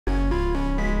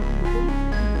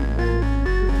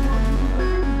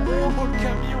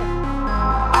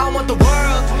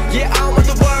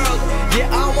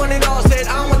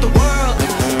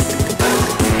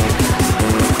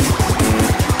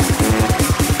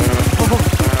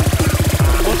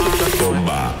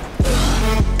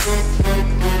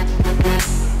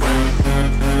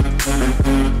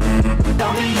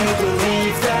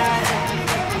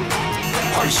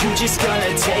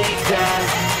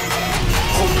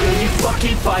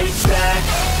fucking fight back.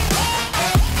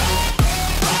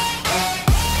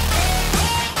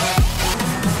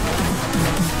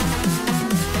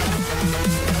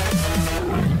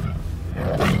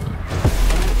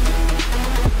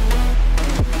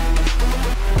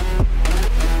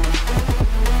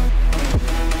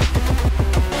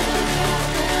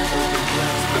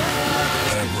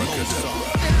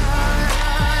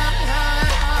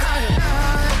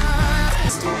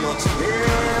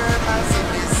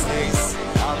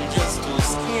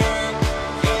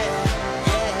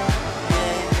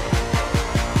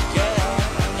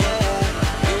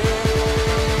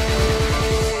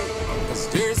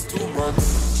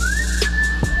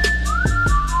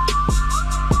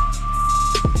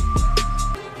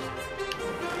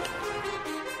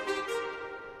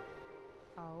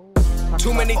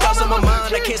 Too many thoughts on my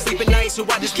mind, I can't sleep at night, so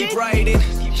I just keep writing.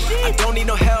 I don't need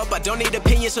no help, I don't need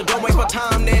opinions, so don't waste my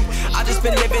time then. I just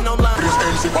been living online. This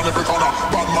MC on every corner,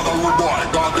 bad man a rude boy,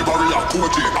 guard the barrier,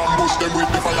 coach it, ambush them with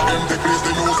the fire, them take place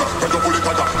the news, try to pull it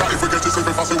tighter, that if we get this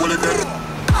every fast we will it dead.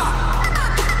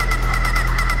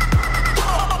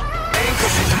 Ain't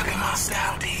cause you talking my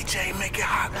style, DJ, make it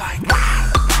hot like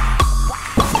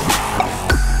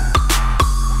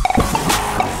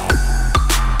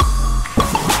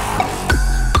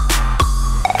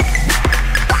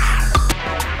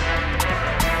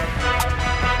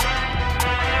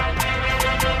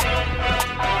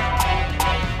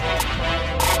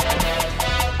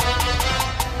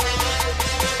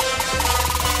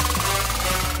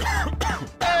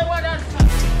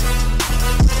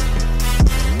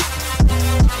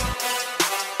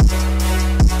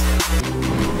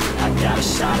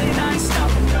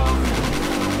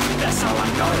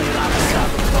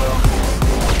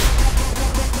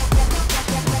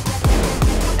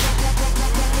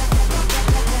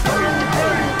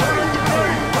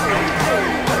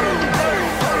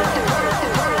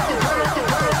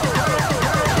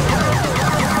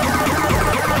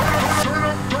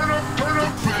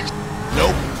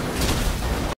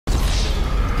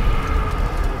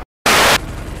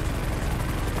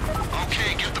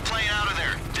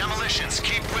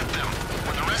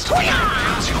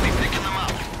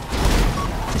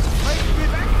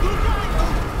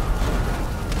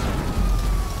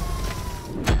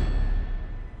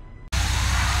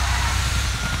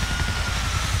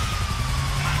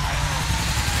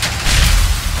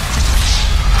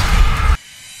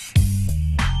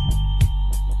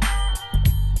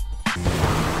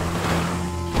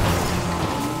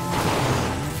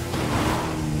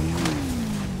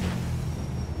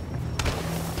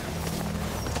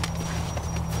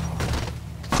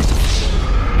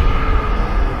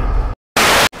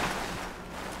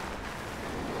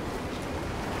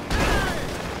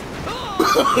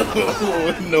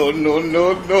no, no,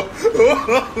 no, no.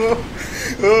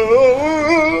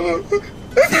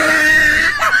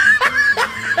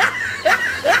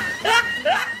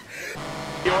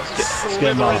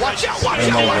 Get him off. Watch out, watch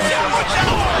out, watch out,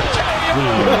 watch out.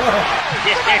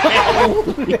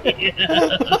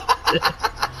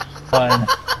 Fine.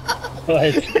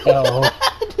 Let's go.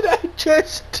 Did I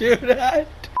just do that?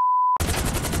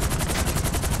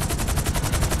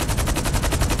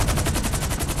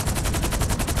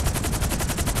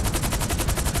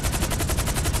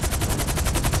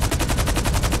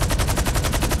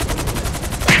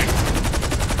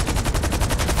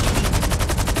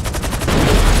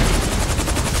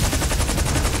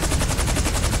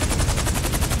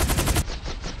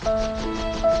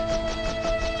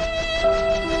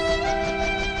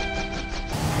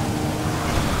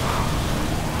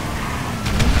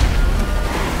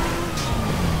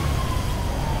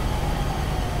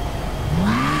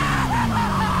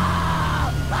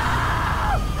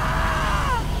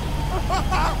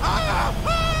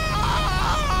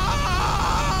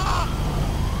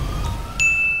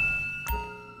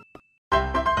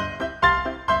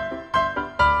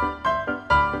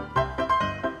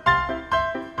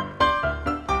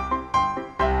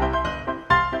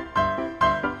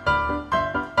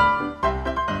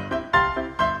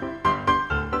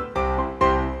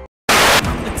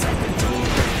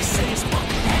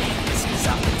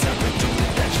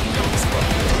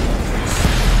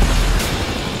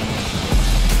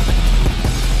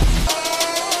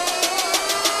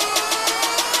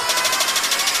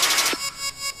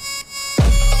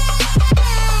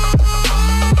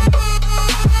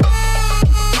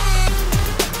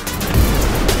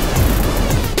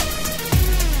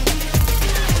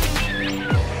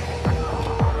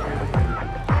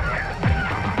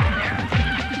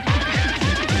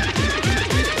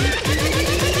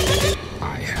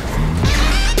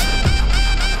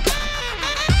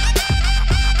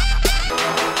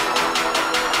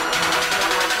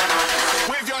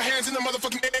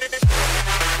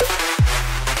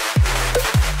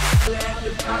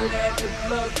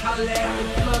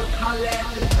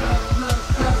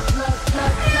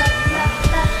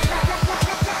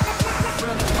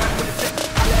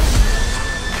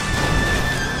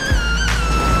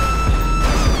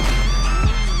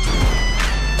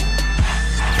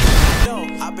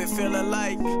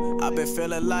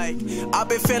 I've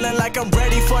been feeling like I'm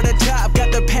ready for the top.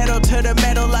 Got the pedal to the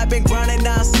metal. I've been grinding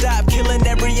non-stop, killing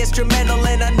every instrumental,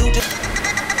 and I knew just.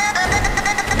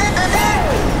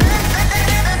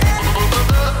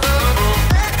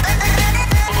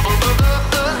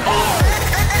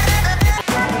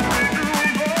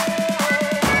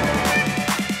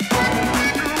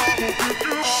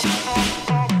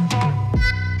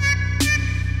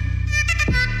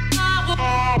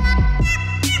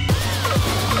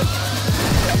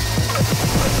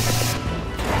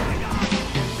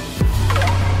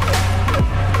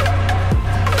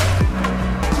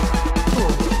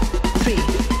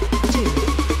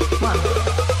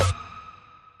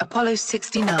 Apollo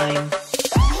 69.